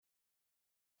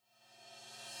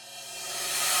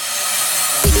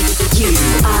You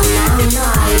are now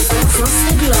live across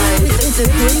the globe with the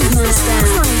Groove Master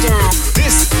Kryder.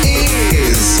 This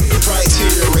is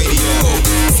Criteria Radio.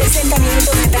 60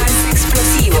 minutos de dance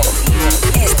explosivo.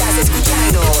 Estás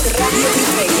escuchando Radio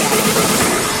Criteria.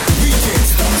 Weekend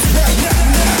starts right now.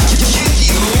 Get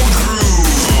your groove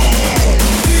on.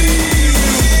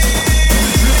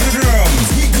 Drums,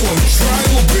 we going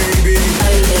tribal, baby.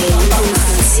 Only on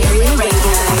Criteria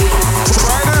Radio.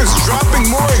 Kryder's dropping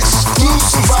more exclusive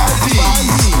IDs.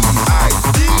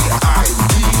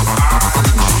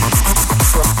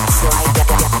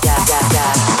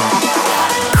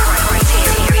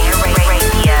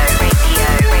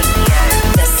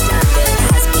 The standard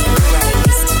has been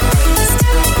raised.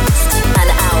 An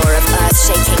hour of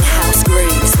earth-shaking house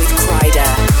grooves with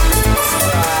Kryder.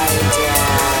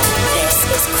 This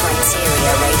is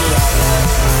Criteria Radio.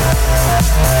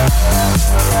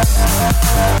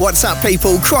 What's up,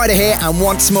 people? Kryder here, and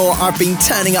once more I've been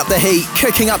turning up the heat,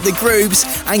 cooking up the grooves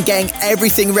and getting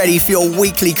everything ready for your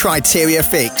weekly Criteria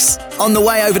fix. On the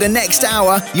way over the next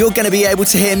hour, you're going to be able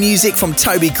to hear music from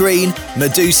Toby Green,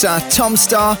 Medusa, Tom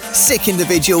Starr, Sick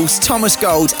Individuals, Thomas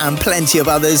Gold and plenty of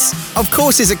others. Of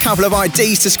course, there's a couple of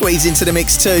IDs to squeeze into the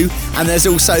mix too, and there's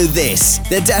also this,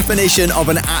 the definition of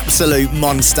an absolute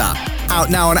monster.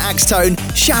 Out now on Axtone,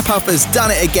 Shap-Up has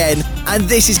done it again, and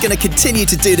this is going to continue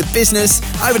to do the business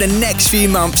over the next few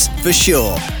months for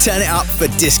sure. Turn it up for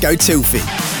Disco Toofy.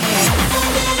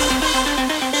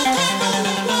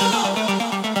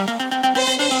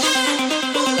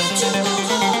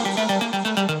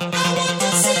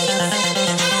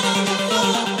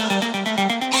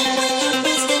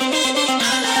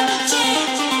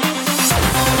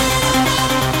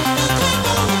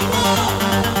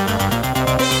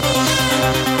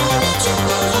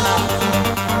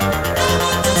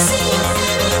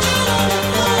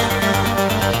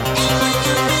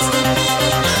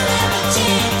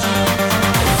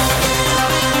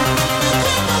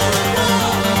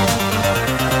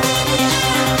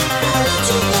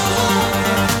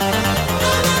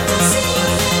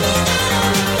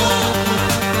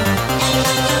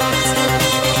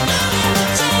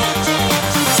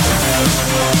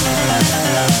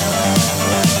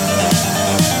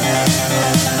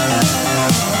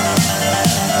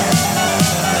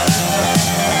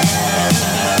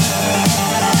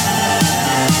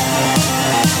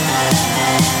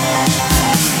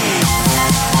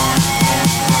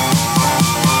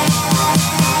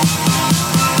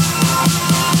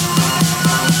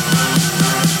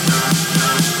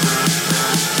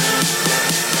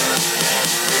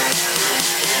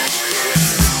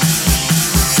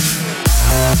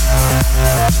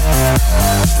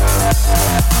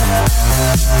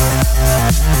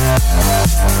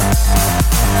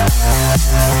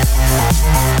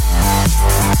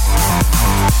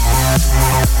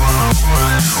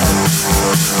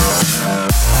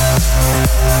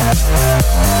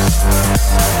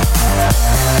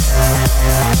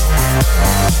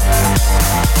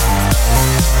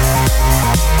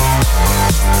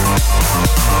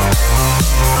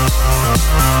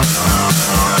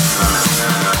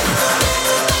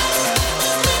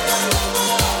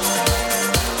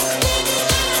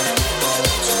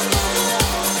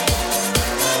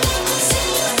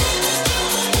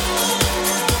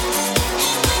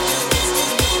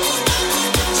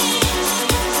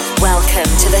 Welcome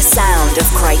to the sound of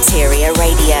Criteria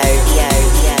Radio.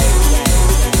 Criteria Radio.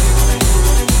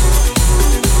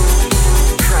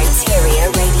 Criteria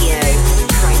Radio.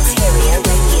 Criteria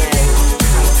Radio.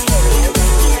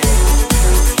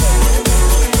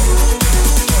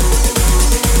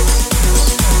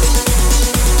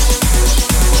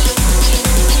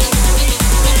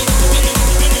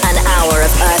 An hour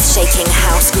of earth-shaking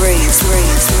house grooves.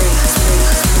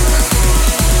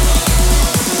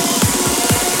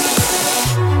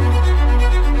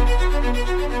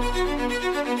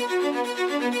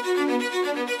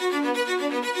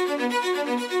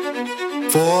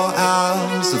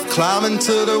 Climbing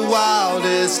to the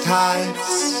wildest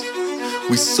heights,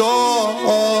 we saw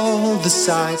all the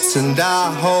sights, and I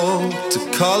hope to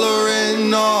color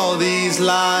in all these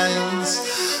lines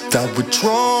that were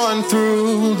drawn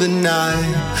through the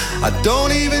night. I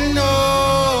don't even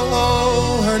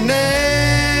know her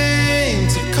name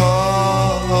to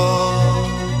call.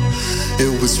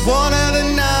 It was one of the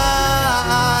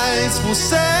nights we'll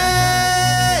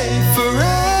say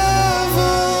forever.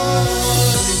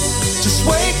 Just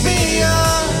wake me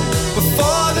up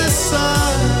before the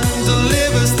sun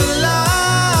delivers the light.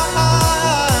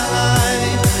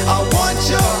 I want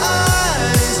your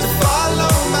eyes to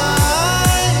follow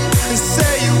mine and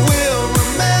say you will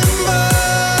remember.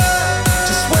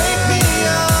 Just wake me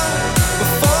up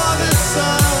before the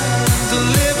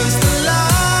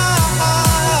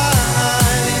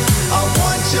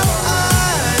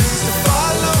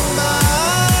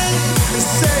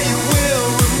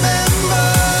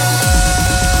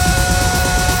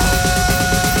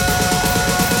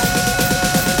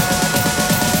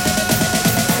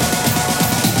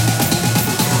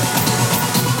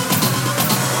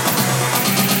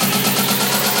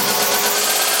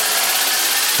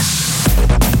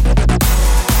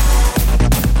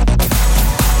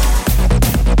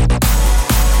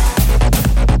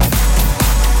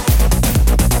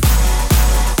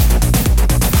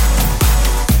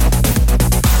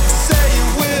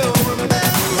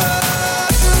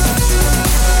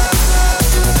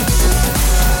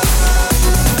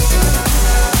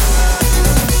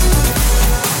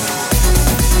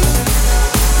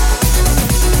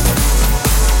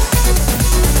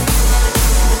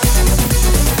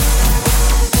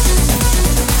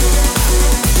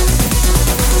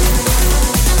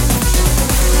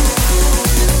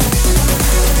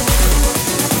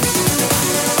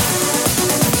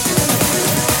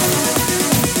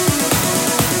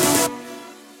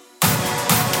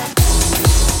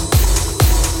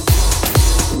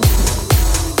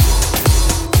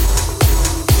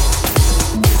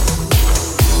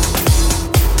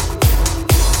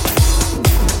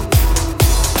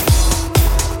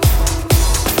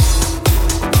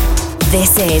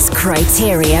This is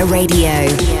Kryteria Radio.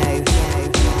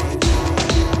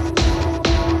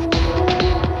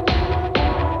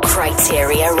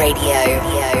 Kryteria Radio.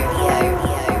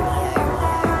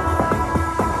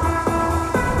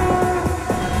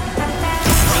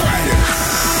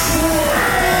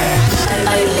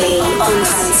 Only on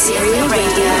Kryteria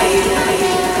Radio.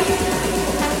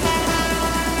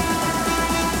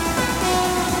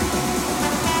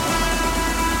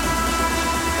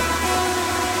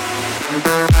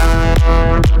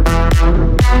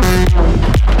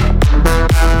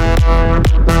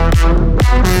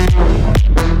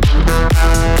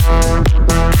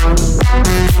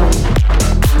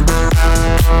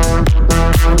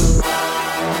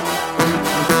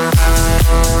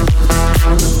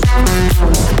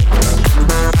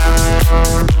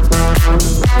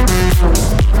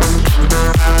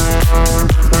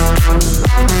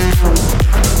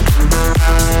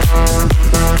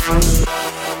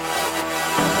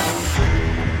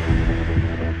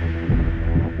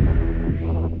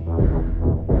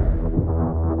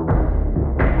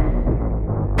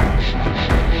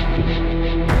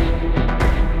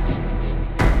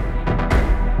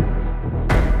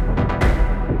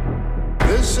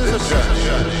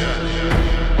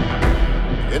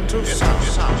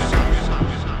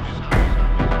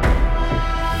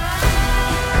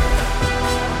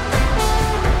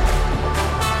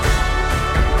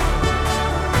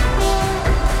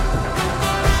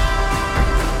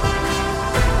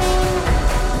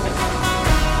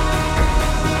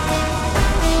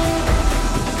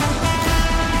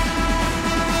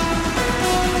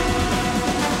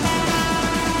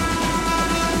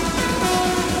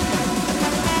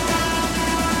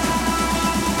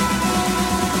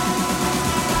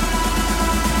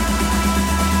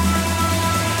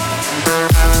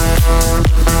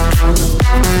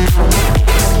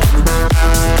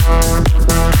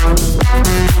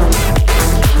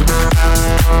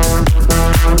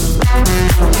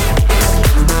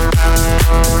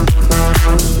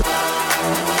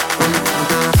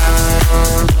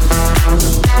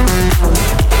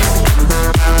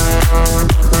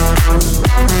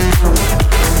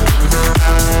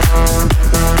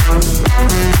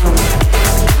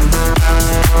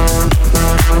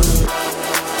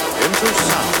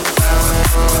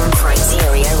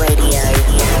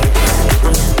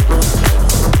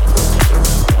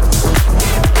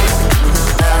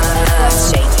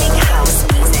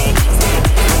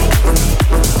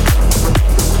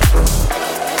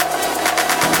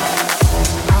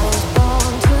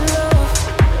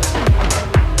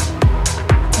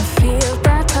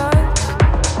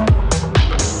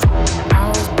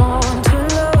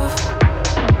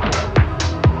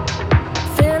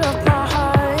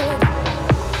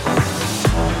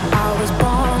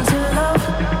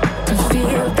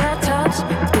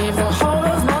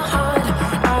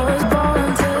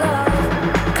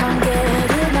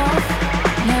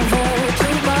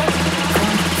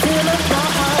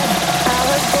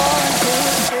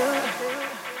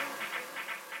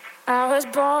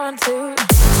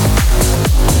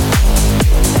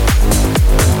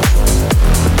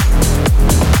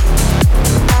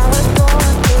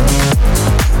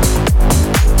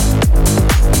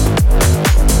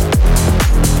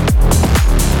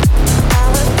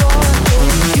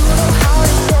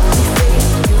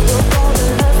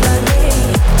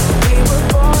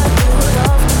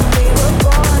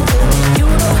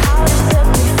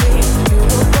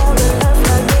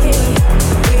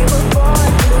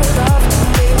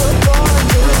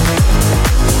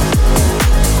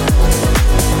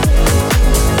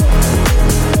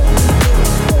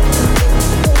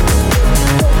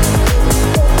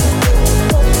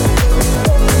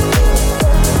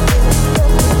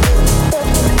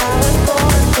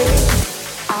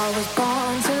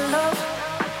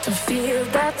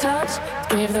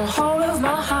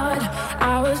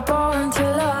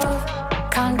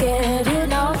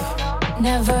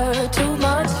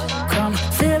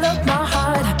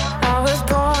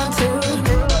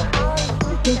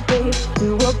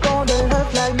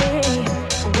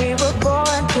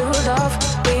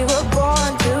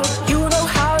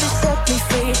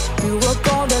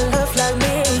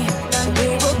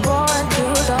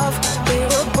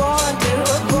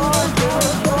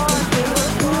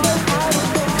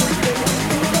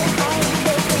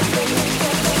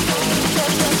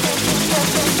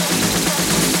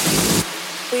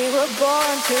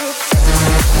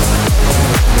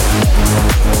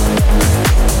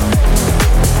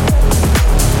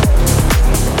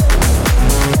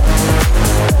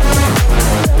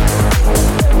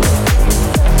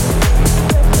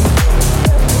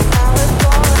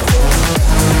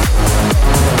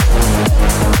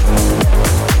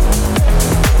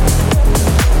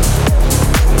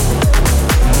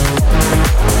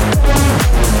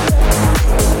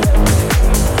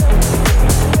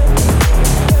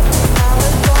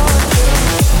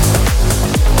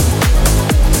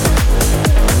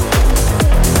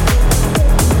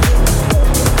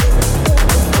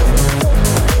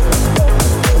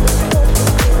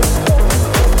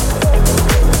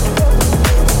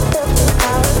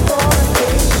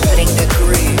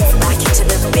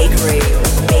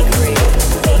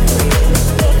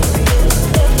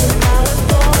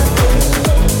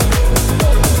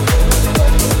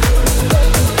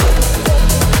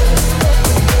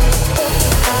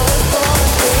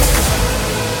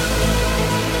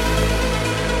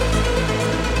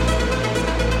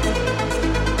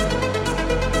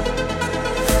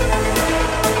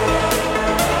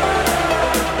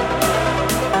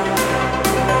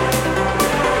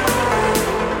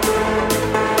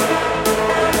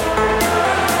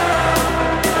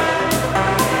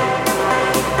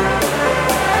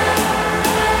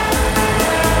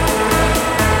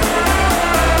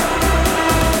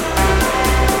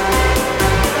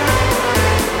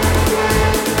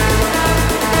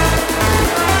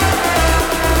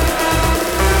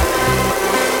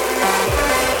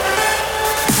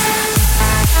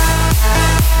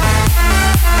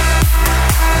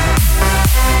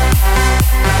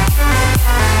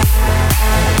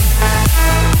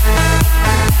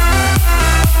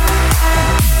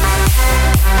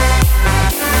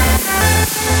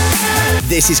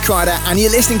 This is Kryder, and you're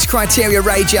listening to Kryteria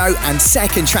Radio, and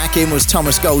second track in was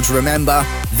Thomas Gold's Remember.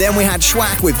 Then we had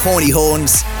Schwack with Horny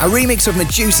Horns, a remix of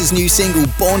Medusa's new single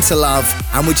Born to Love,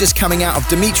 and we're just coming out of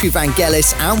Dimitri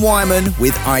Vangelis and Wyman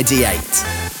with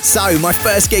ID8. So, my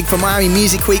first gig for Miami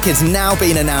Music Week has now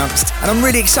been announced, and I'm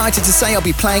really excited to say I'll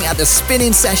be playing at the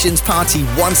Spinning Sessions party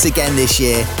once again this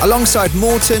year, alongside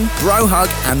Morton, Brohug,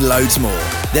 and loads more.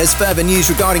 There's further news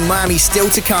regarding Miami still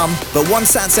to come, but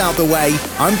once that's out the way,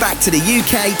 I'm back to the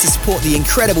UK to support the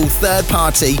incredible Third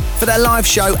Party for their live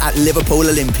show at Liverpool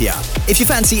Olympia. If you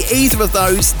fancy either of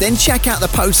those, then check out the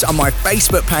post on my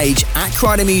Facebook page at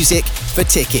Kryder Music for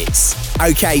tickets.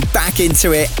 Okay, back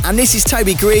into it, and this is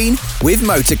Toby Green with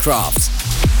Motorcraft.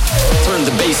 Turn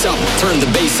the bass up, turn the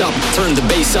bass up, turn the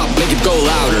bass up, make it go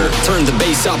louder. Turn the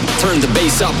bass up, turn the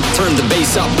bass up, turn the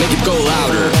bass up, make it go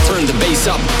louder. Turn the bass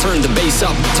up, turn the bass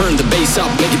up, turn the bass up,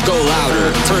 make it go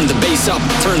louder. Turn the bass up,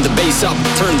 turn the bass up,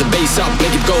 turn the bass up,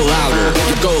 make it go louder.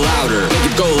 Make it go louder, make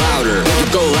it go louder, make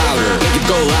it go louder, make it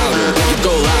go louder, make it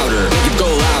go louder, make it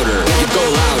go louder, make it go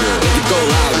louder, make it go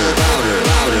louder, louder,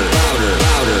 louder, louder,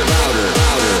 louder, louder,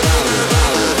 louder, louder,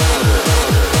 louder, louder.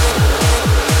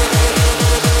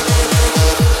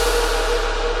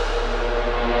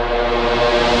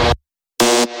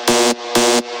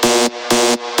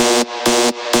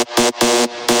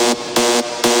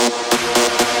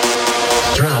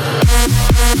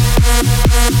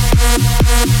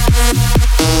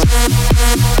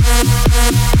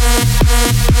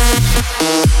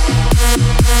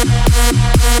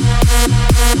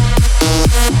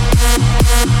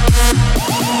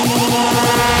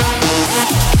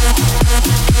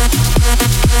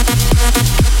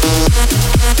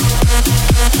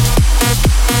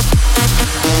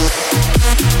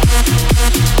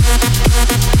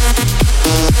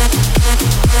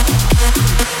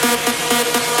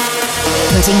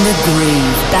 Putting the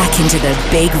groove back into the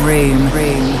big room.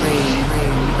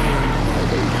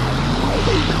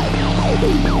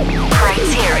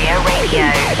 Kryteria Radio.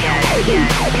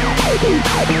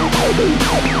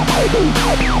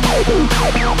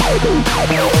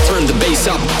 Turn the bass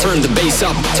up, turn the bass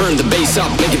up, turn the bass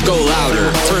up, make it go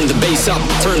louder. Turn the bass up,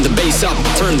 turn the bass up,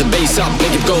 turn the bass up,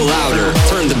 make it go louder.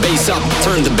 Turn the bass up,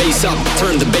 turn the bass up,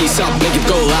 turn the bass up, make it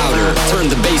go louder. Turn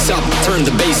the bass up, turn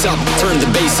the bass up, turn the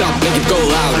bass up, make it go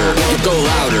louder. Make it go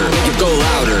louder, make it go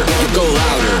louder, make it go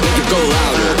louder, make it go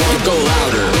louder, make it go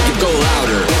louder, make it go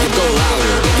louder, make it go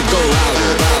louder, make it go louder,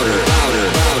 louder, louder,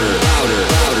 louder, louder,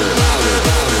 louder, louder, louder,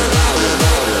 louder, louder,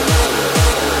 louder.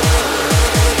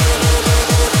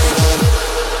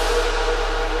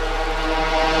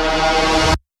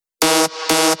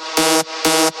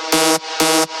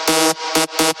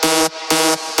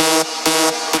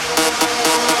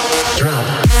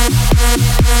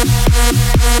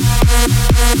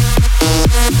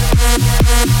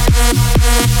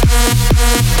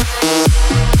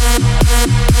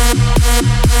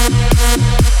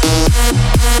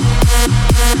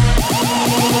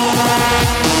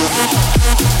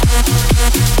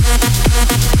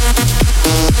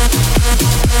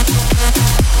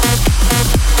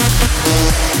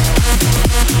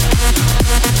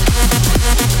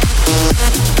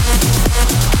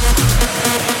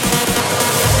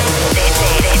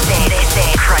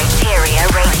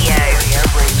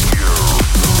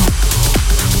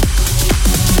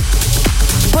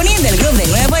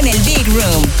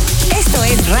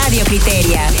 Radio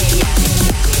Kryteria.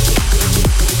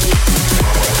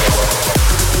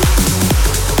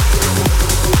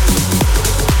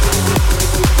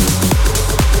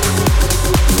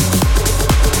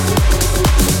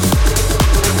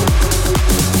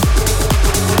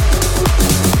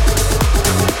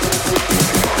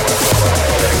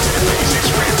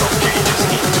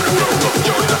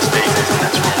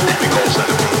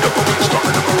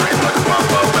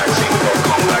 Vaccine,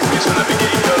 welcome back, Miss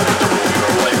Navigator. The room,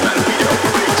 your life and we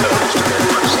operate.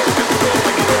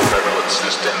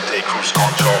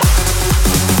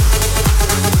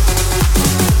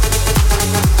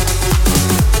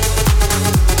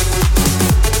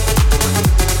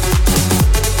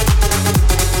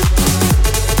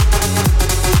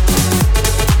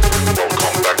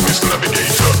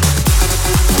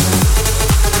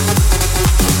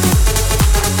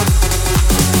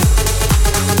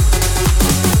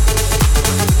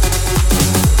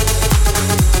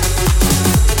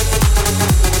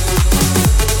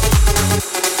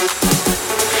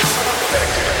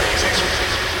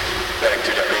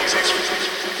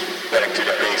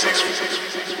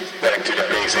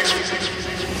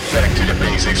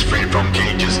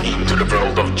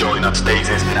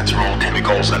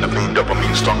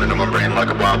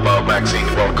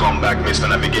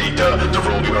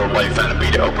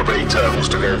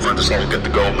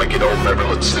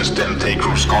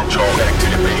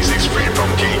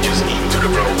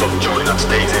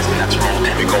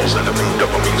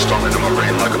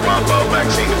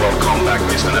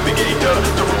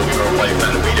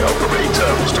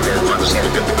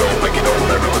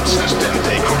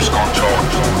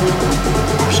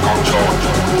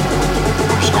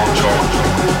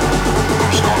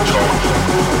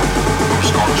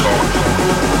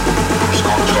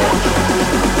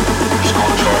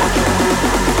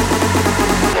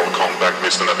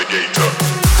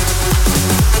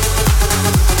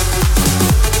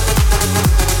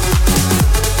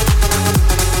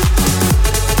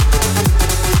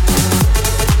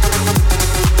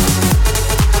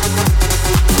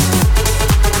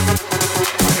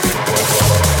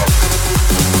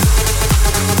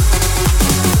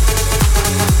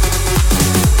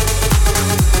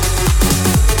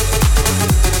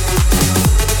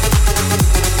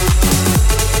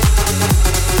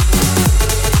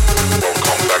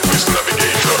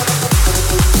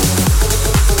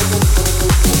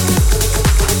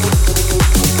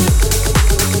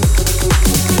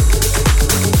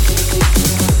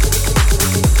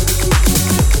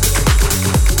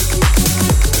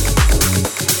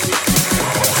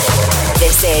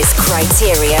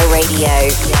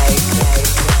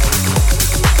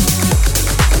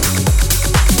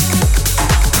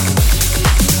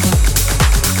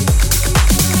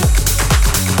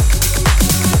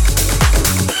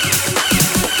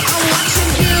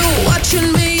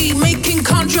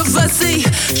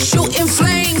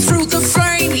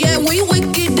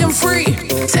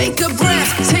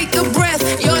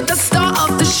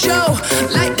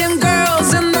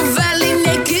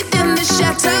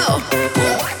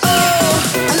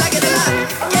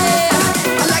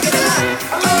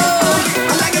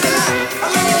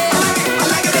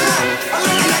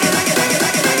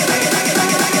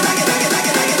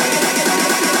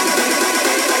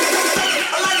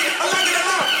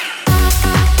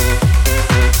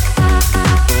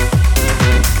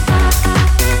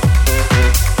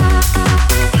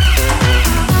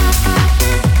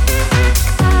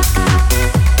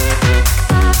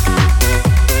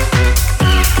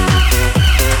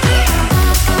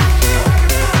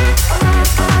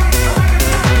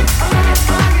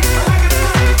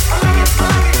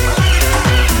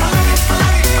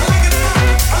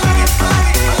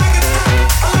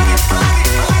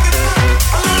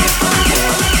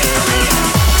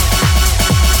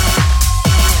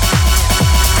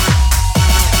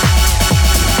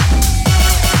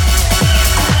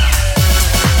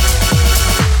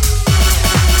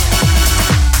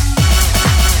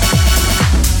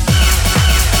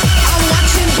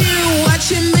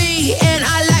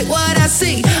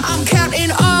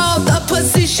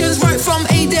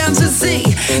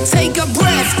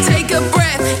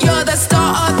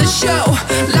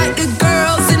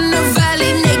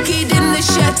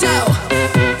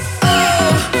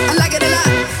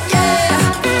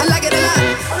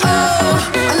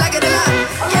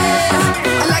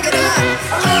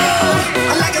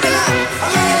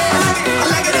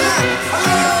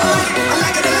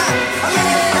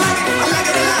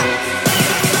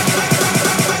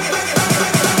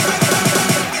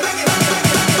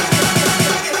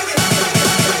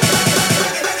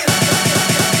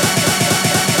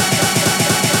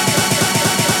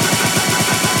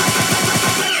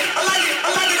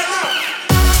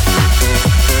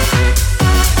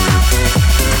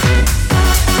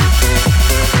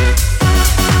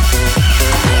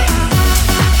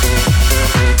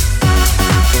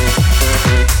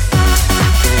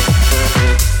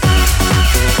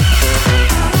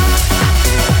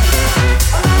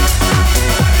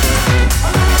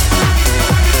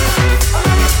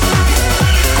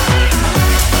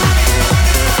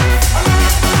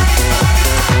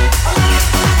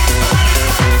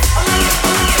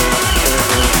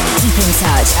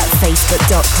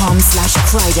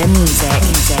 Facebook.com/Kryder Music.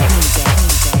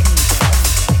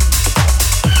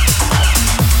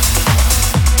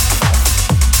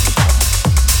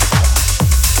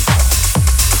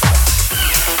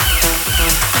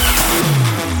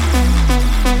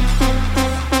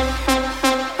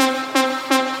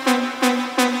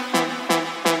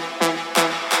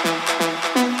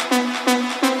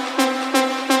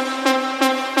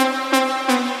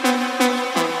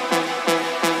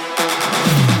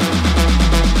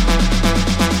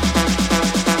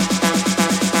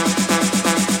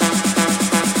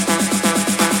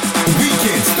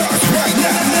 Weekend starts right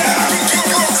now.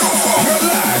 You're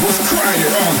live with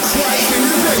Kryder on Kryder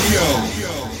Radio.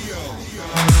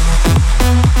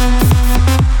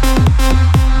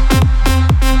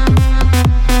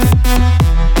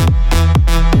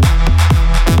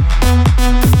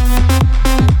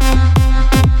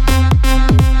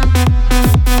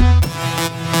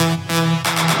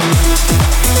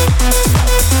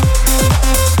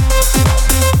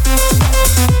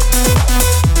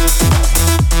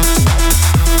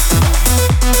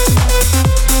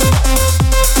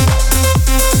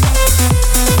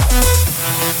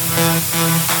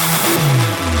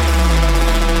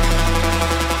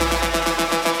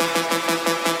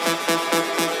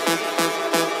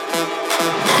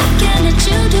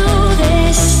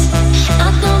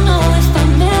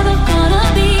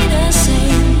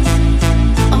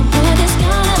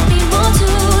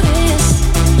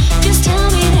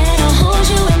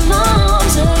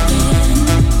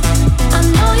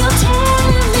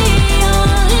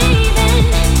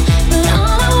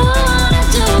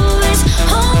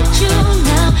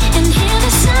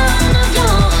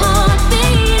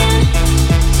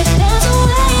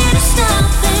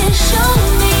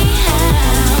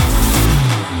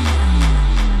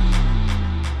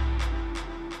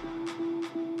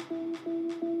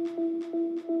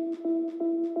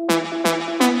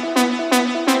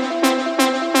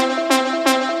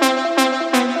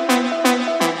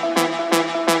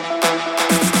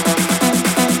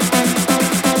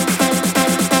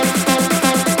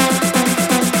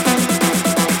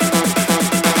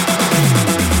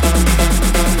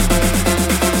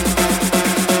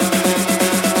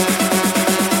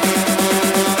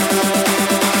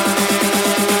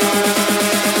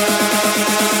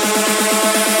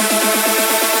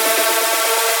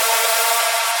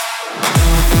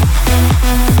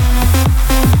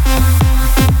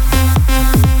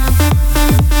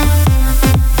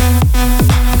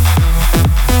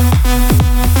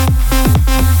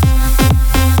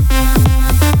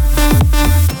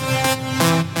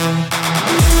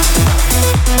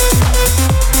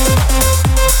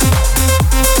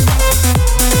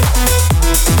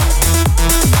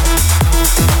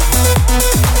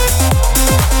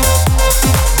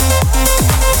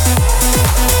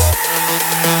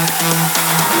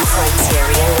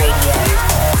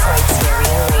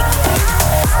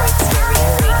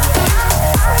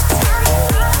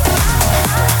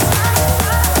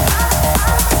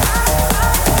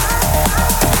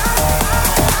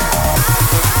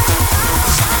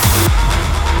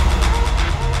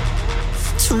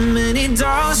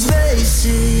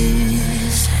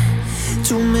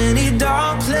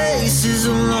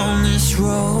 this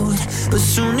road, but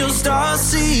soon you'll start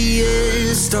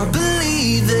seeing, start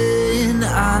believing.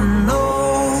 I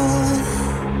know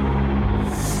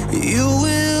you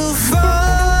will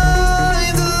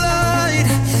find the light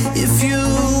if you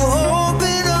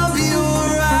open up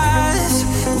your eyes.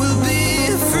 We'll be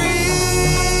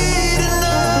free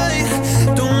tonight.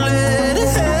 Don't let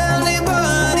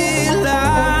anybody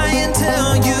lie and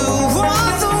tell you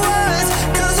otherwise,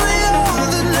 'cause we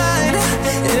own the night.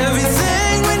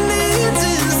 Everything we need's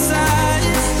inside.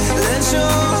 Let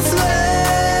your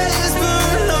flames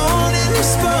burn on in the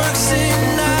sparks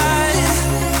ignite,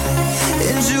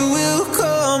 and you will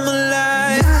come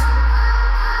alive.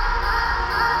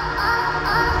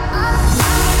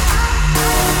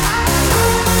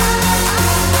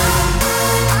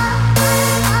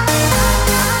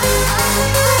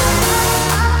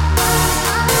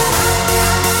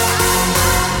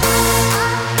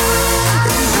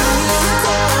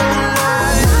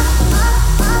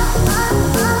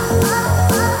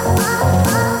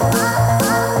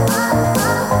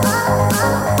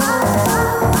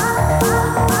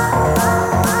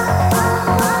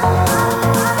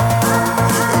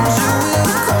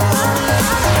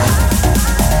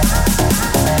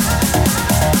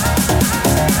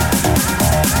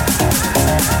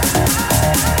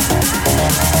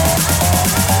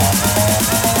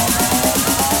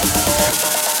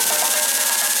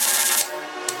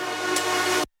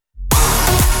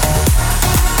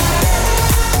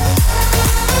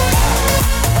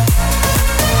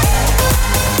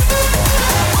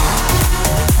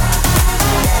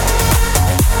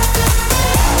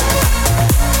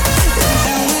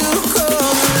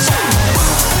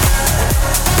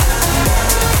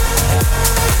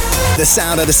 The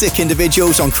sound of the Sick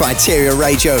Individuals on Criteria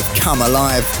Radio of Come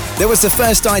Alive. There was the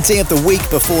first idea of the week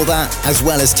before that, as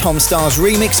well as Tom Starr's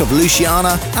remix of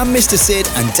Luciana and Mr. Sid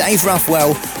and Dave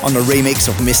Ruffwell on the remix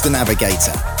of Mr.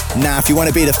 Navigator. Now, if you want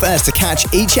to be the first to catch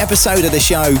each episode of the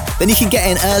show, then you can get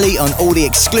in early on all the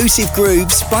exclusive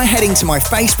grooves by heading to my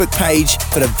Facebook page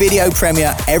for the video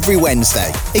premiere every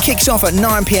Wednesday. It kicks off at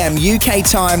 9 p.m. UK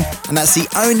time, and that's the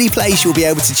only place you'll be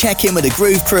able to check in with the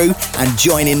Groove Crew and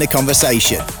join in the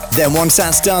conversation. Then once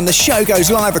that's done, the show goes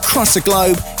live across the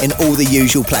globe in all the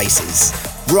usual places.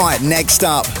 Right, next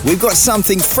up, we've got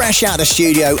something fresh out of the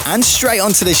studio and straight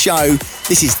onto the show.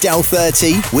 This is Del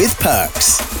 30 with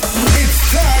Perks. It's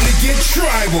time to get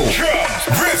tribal. Drums,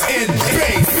 riff, and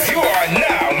bass. You are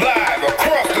now live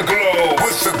across the globe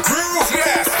with the Groove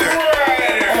Master.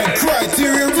 Right on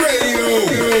Criteria Radio.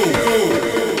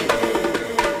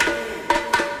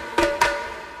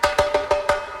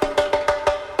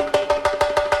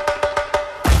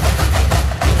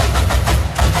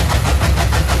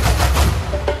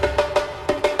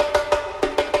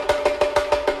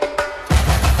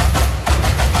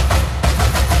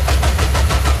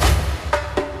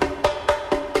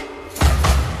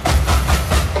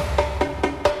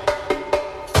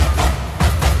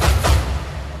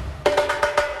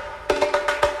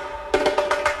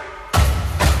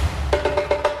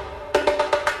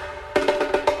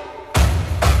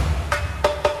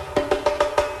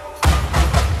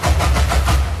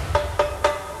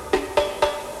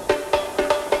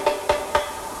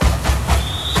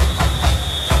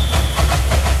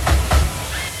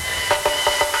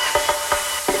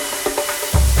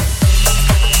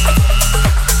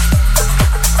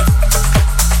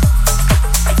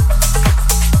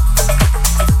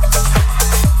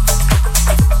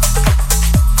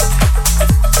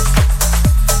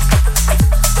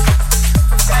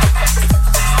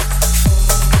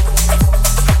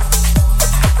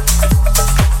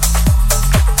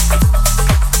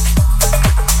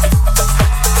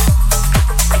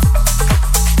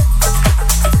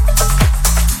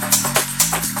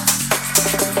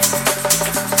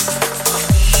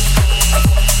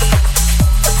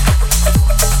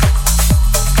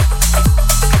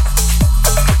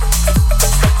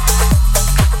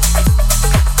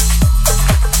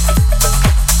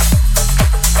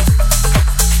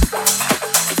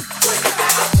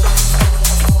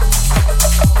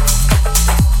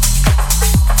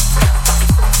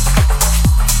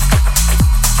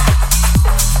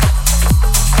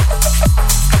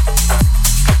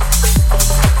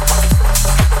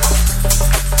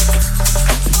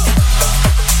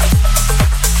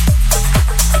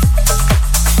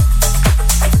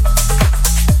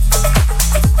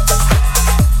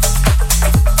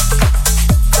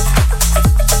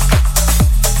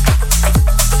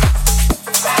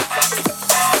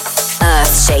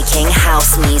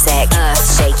 house music,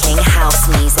 earth-shaking house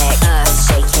music,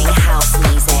 earth-shaking house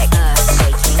music,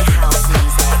 earth-shaking house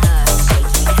music,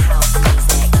 earth-shaking house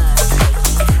music,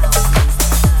 earth-shaking house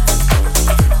music.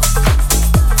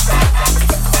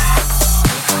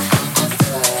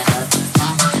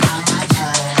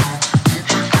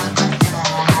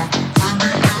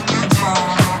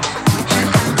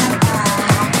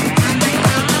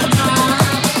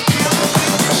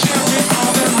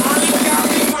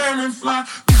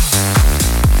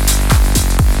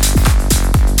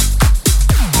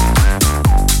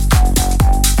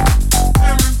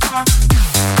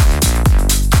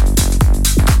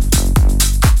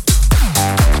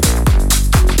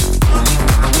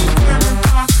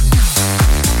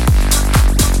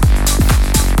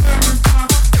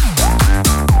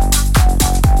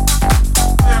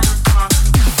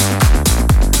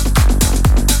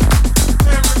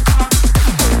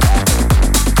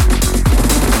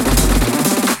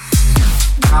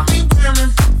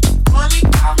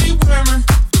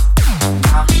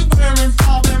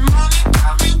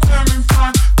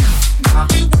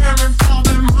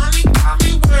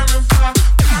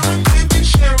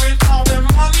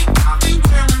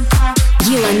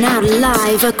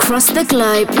 live across the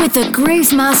globe with the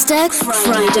Groove Master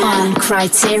Friday on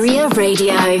Criteria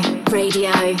Radio.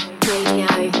 Radio.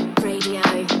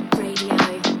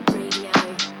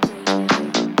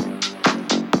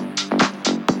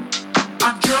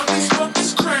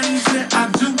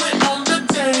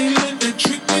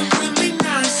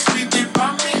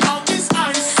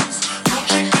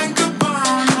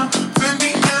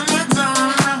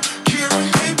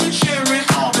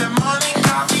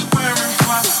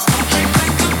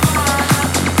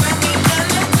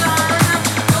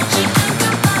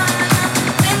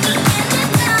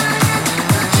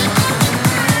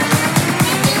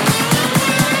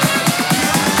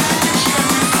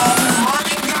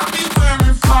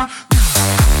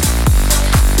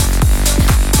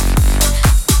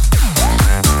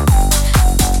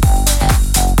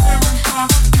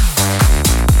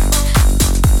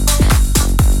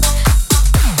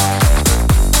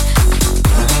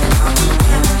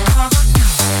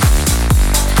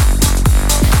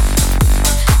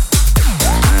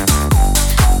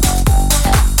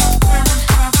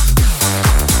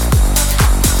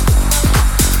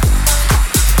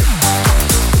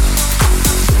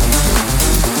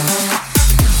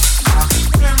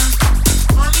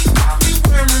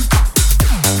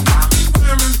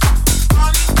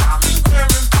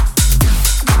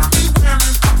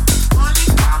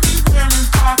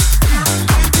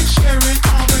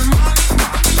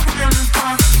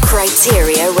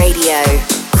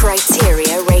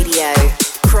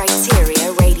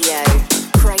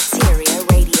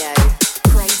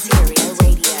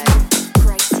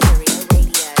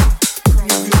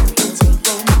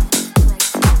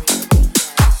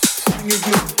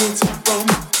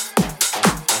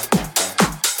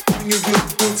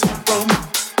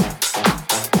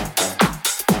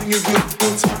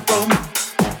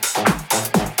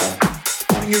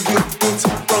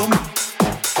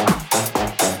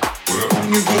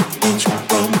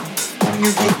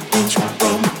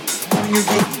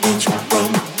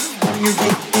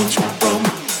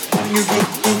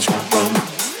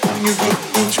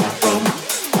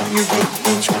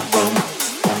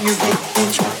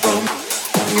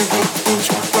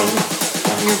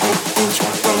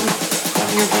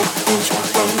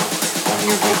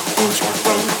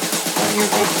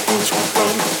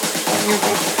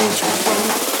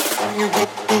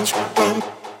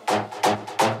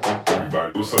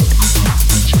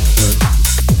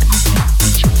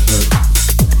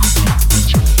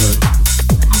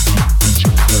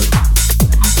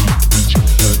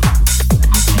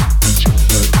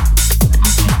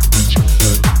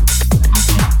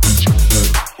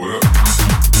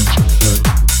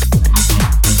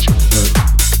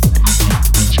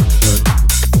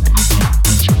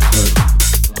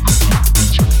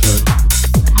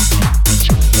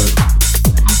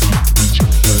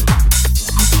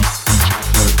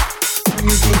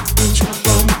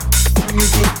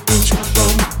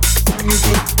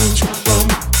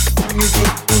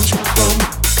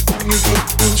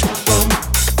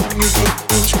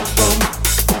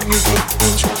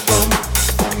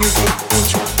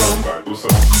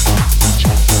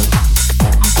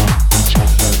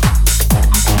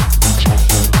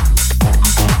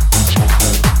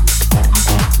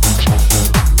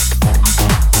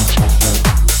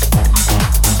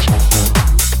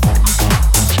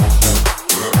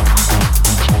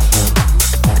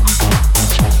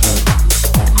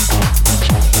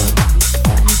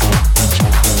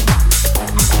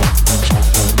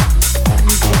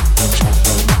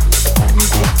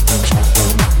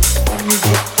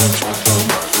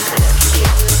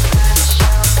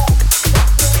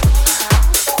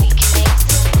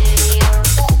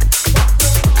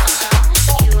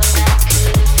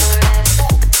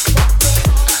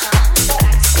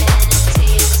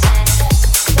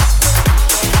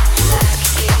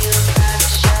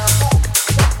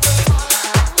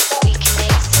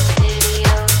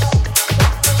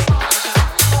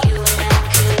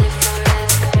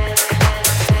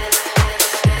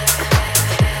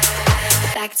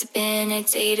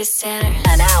 Data center.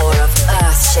 An hour of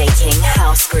earth-shaking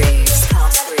house grooves.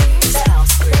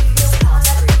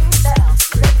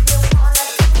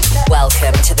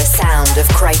 Welcome to the sound of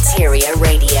Criteria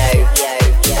Radio.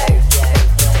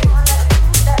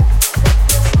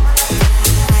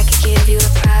 I could give you a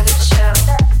private show.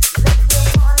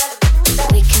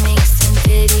 We can make some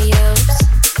videos.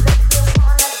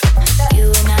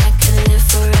 You and I could live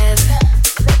forever.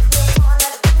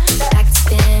 Back to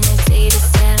being a data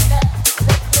center.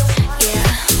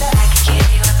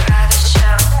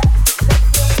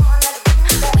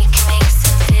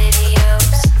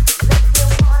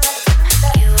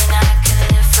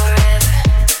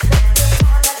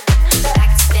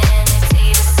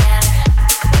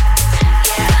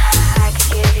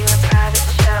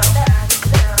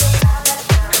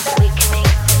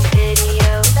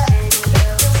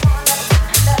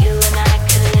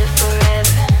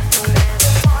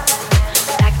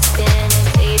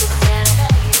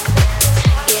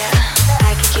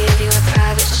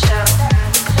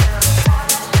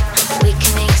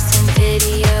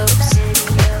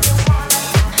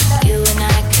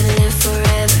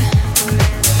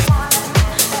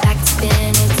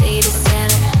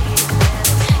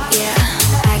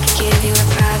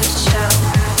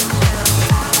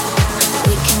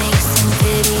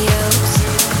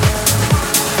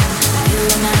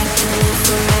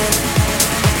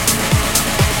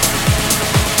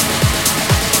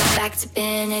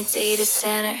 data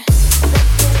center.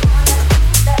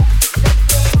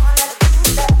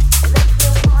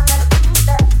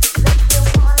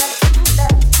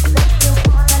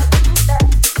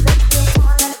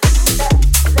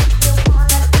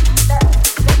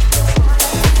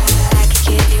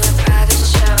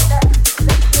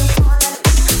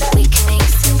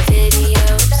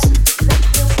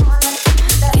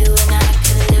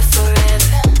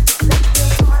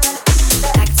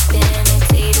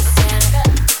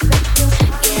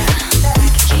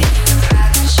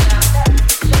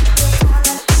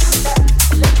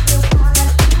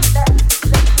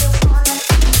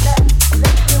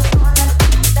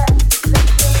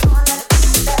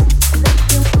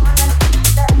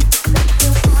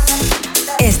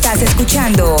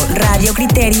 Radio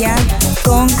Criteria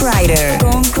con Kryder.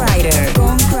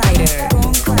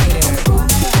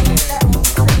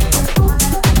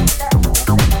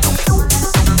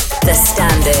 The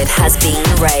standard has been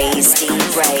raised.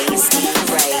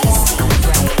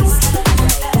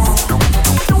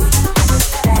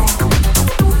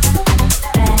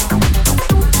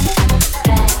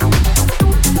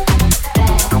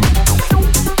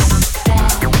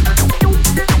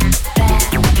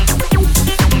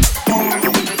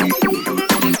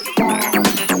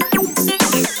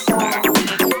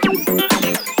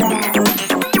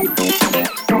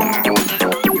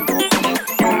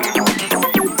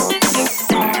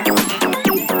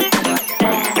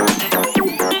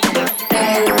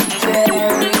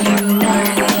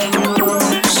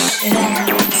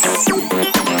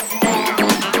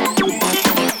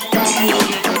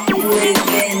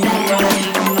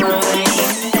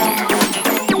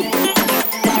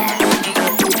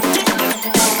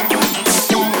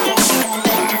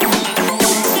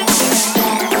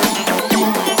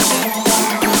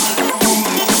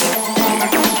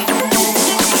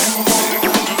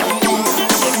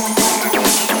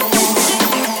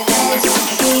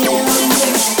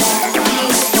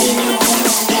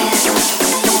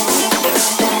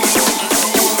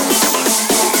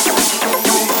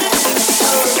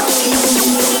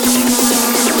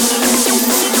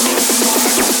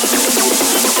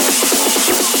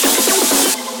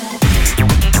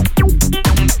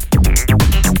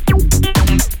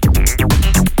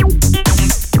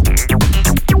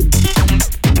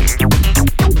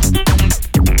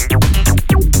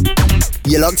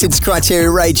 Locked into Criteria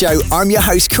Radio, I'm your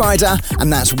host Kryder,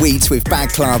 and that's Weeds with Bad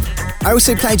Club. I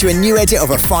also played you a new edit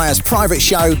of A Fire's private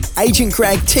show, Agent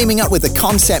Greg teaming up with The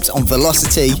Concept on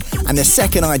Velocity, and the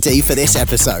second ID for this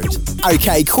episode.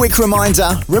 Okay, quick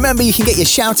reminder, remember you can get your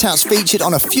shout-outs featured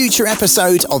on a future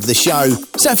episode of the show.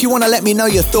 So if you want to let me know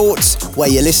your thoughts, where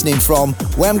you're listening from,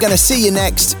 where I'm going to see you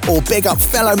next, or big up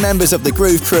fellow members of the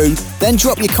Groove Crew, then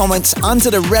drop your comments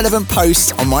under the relevant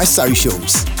posts on my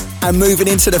socials. And moving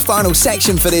into the final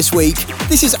section for this week,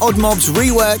 this is Odd Mob's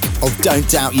rework of Don't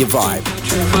Doubt Your Vibe.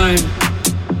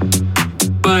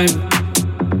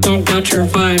 Vibe, don't doubt your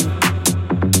vibe.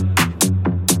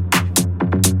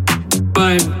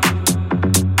 Vibe,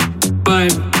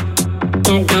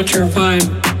 don't doubt your vibe.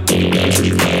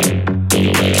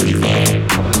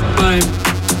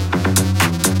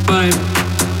 Vibe,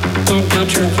 don't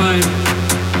doubt your vibe. Vibe.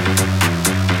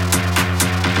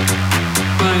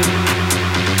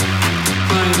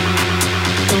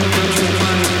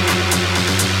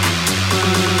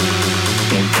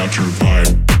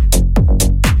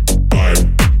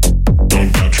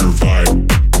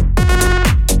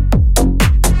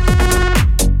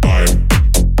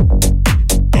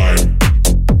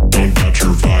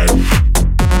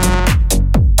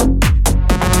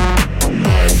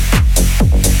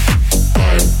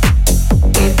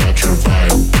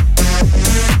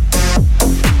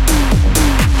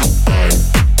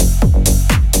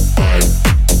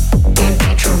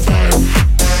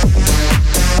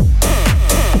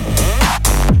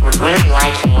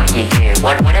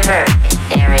 Whatever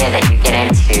area that you get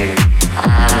into,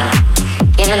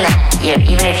 given that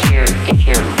even if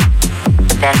you're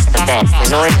the best,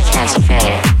 there's always a chance of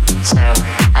failure. So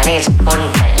I think it's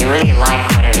important that you really like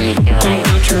whatever you're doing. Don't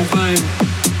doubt your vibe.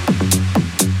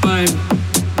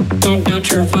 Don't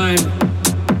doubt your vibe.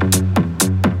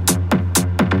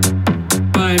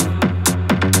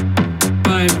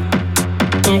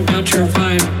 Don't doubt your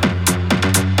vibe.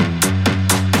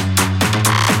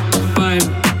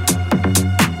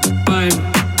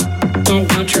 Don't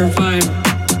doubt your vibe.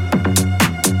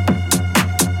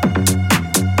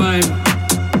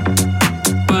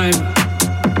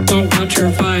 Don't doubt your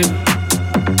vibe.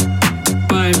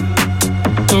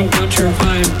 Don't doubt your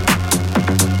vibe.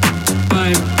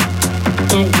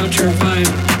 Don't doubt your vibe.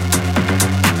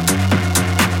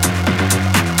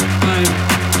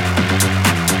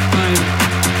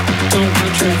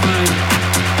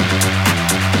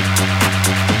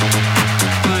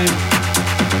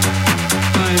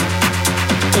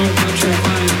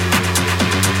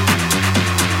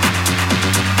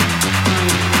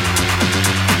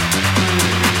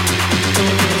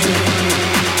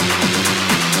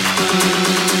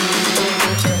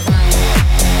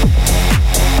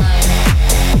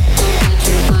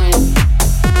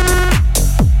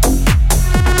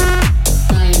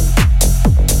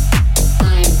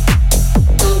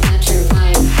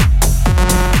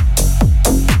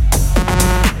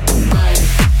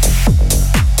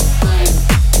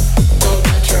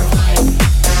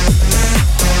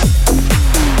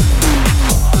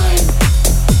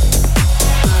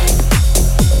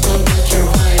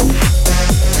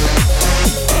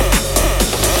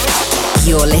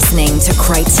 You're listening to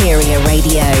Criteria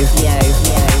Radio.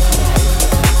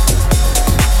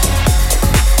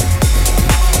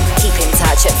 Keep in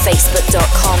touch at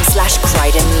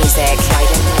facebook.com/CryderMusic.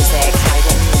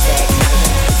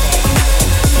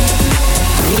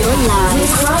 You're live with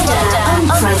Kryder on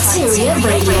Criteria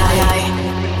Radio.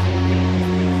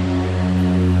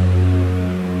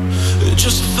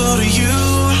 Just the thought of you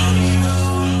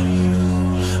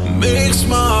makes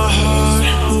my heart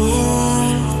warm.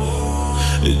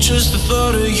 Just the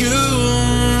thought of you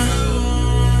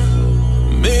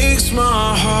makes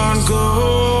my heart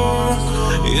go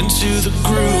into the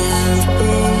groove,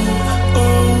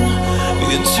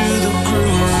 into the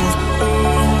groove,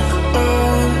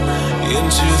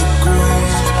 into the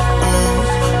groove,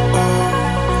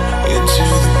 into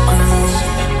the groove,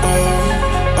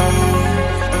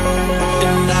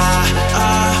 and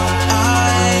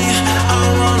I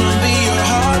wanna be your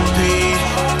heartbeat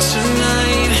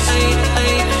tonight,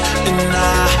 and I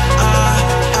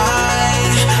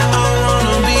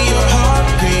wanna be your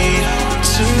heartbeat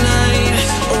tonight,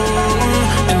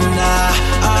 and I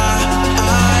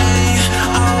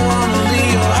wanna be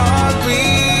your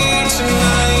heartbeat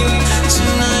tonight,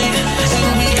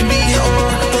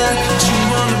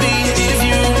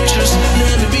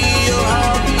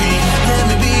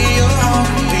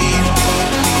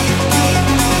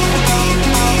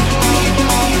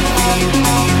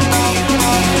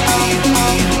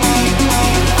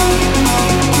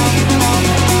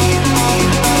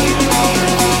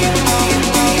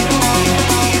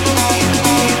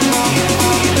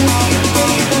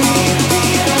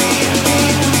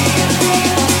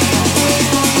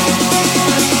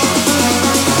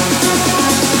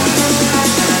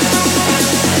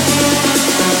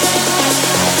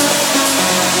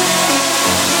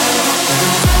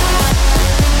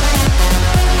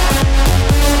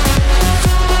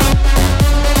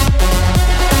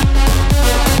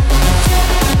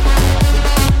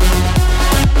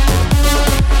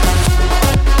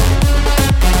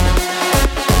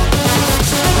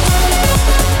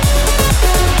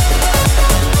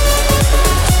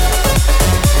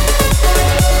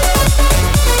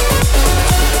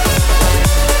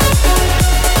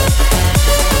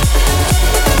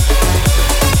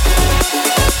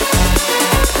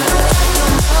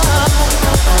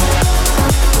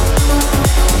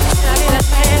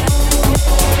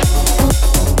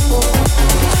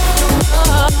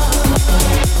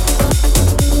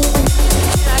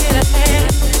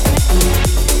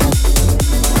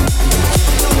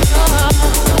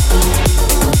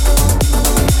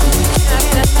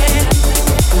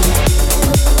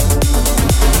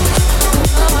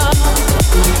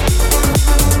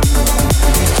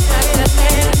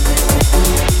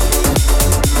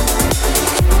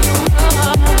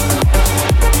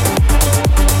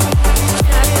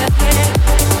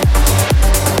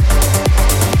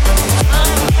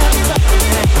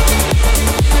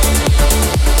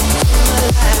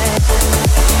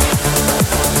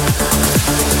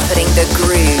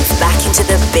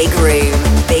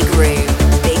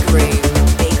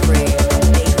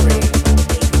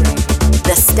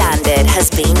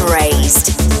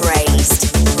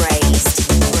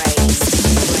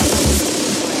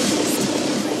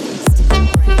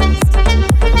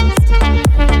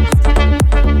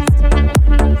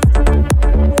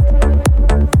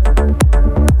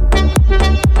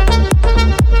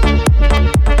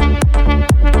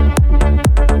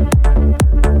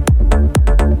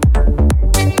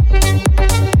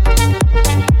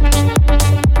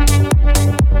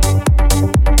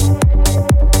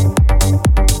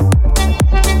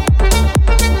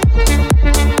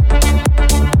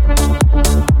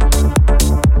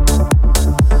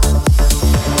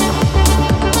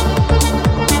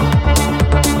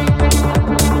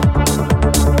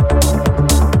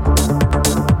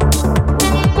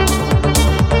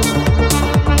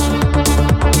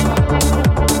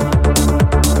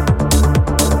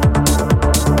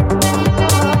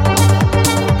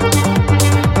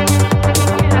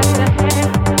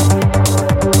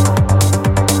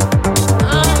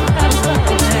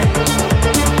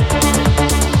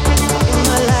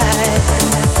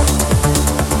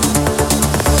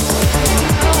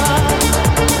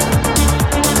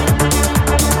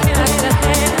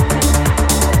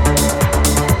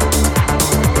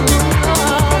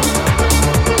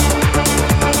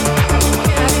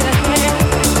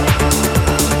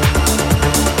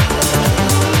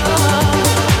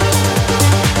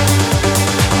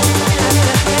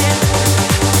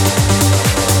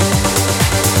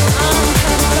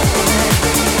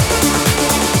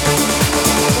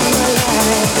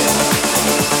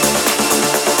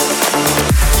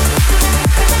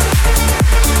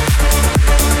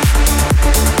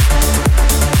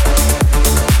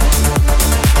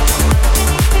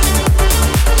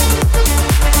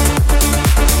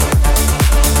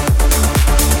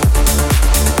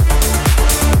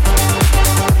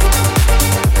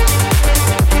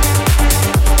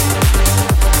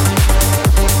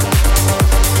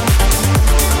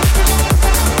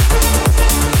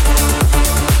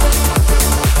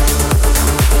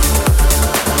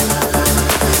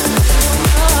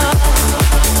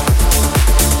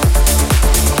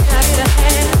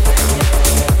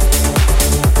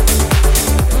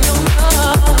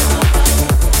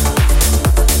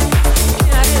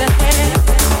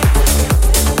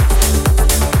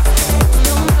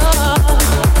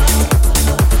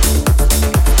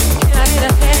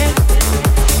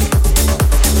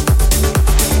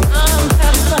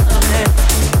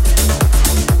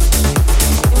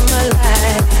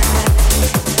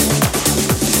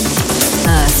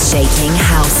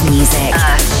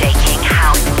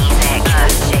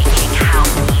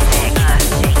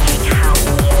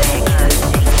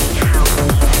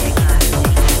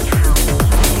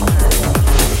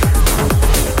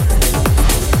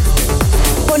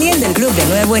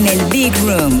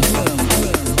 Room.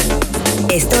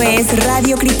 Esto es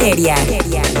Radio Criteria.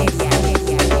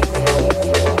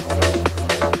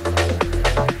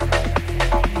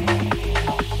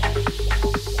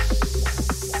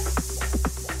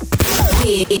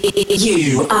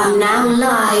 You are now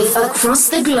live across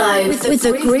the globe with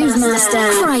the Groove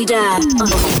Master Kryder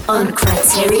on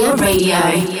Kryteria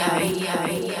Radio.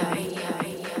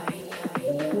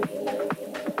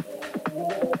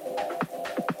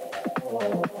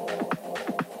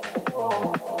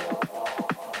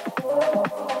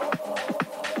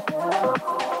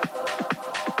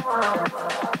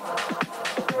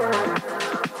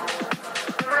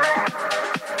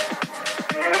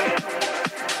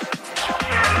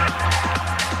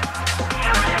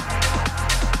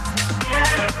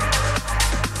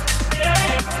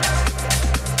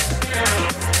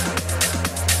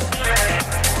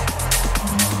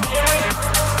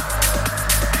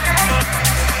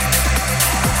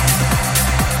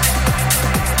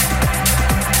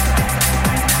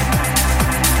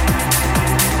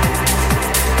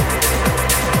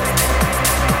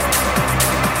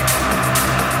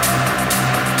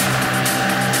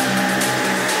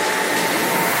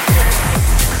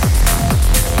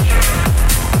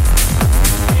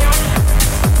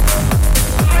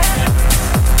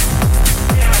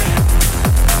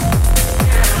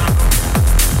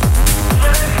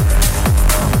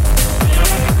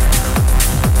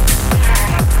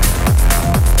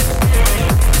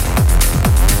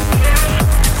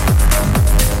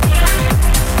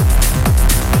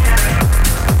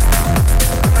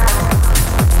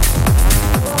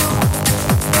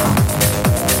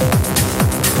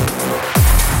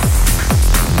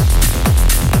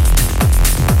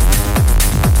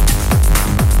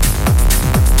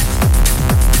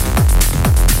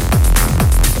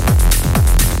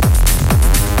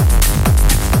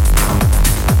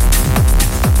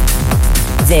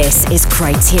 This is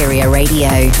Kryteria Radio.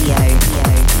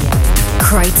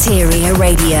 Kryteria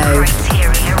Radio.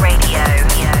 Kryteria Radio.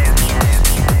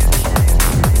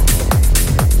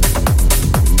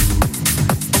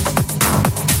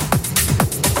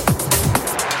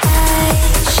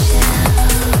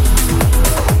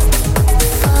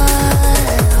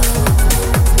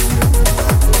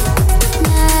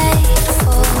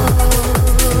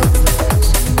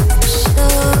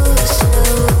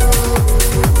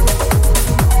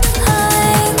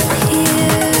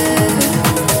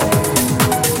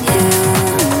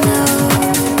 You know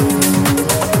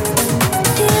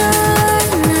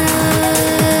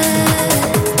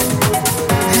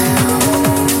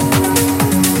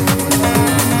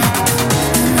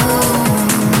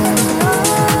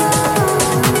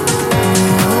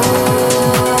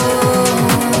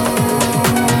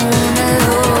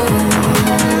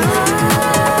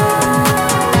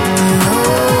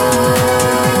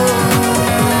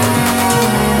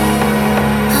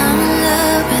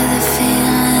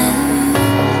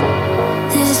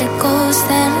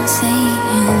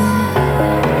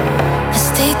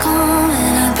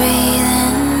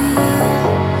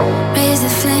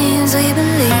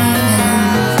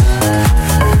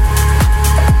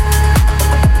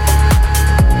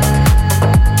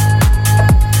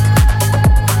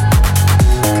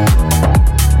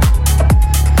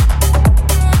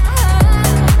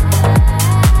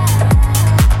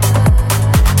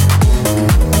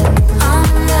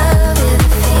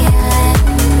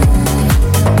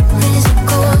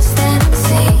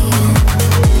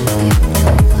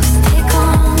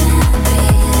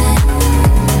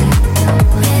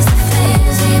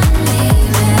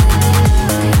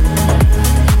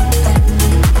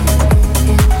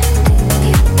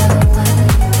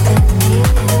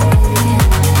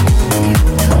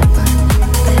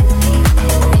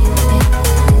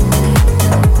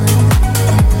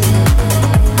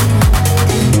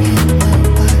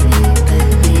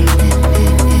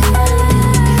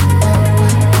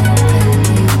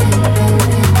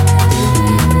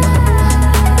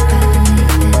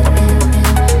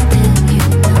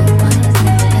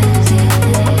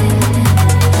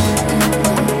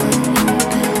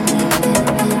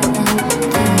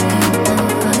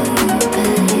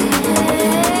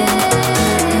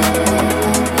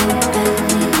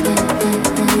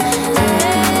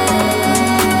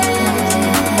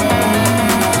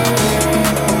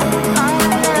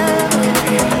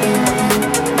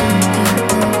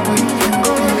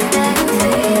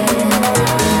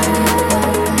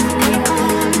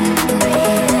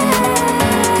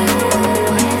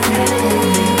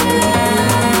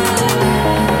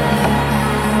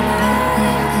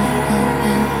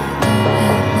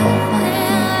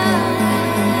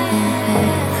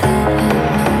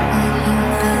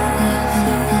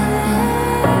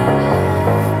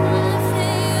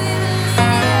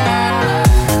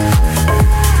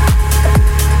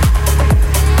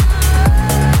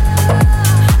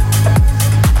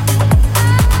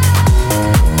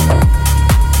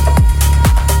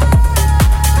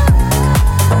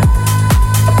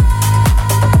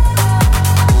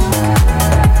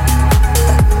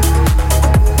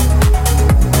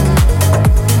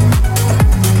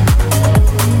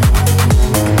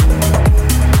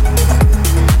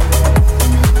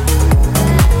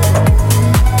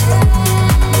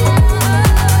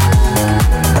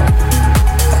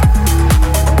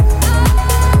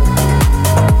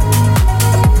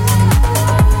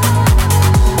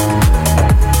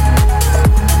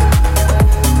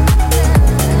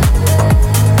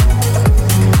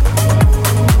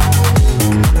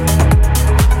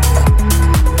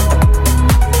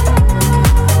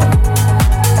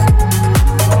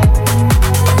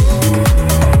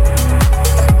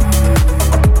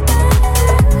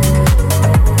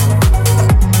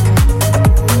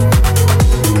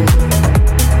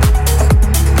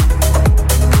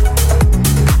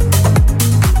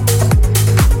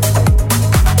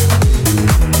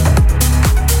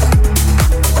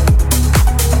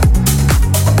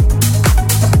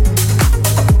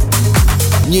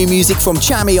New music from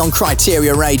Chami on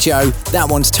Criteria Radio. That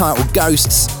one's titled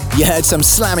Ghosts. You heard some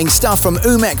slamming stuff from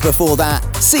Umek before that.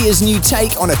 Sia's new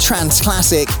take on a trance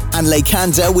classic, and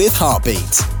Leikanda with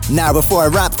Heartbeat. Now, before I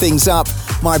wrap things up,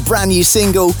 my brand new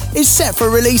single is set for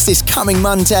release this coming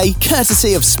Monday,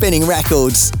 courtesy of Spinning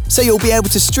Records. So you'll be able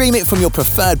to stream it from your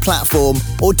preferred platform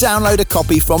or download a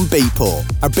copy from Beatport.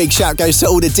 A big shout goes to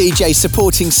all the DJs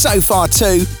supporting so far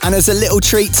too. And as a little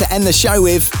treat to end the show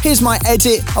with, here's my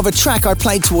edit of a track I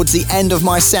played towards the end of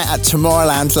my set at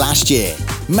Tomorrowland last year.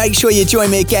 Make sure you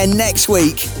join me again next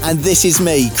week. And this is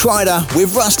me, Kryder,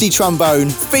 with Rusty Trombone,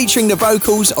 featuring the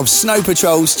vocals of Snow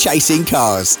Patrol's Chasing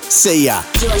Cars. See ya.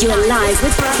 You're live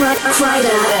with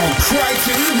Kryder on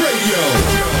Criteria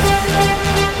Radio.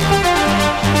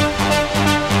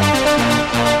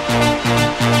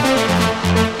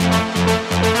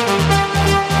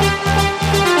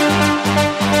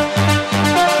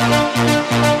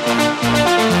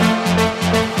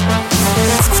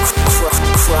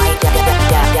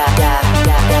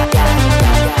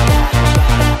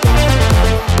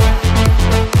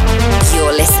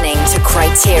 You're listening to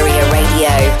Criteria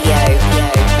Radio.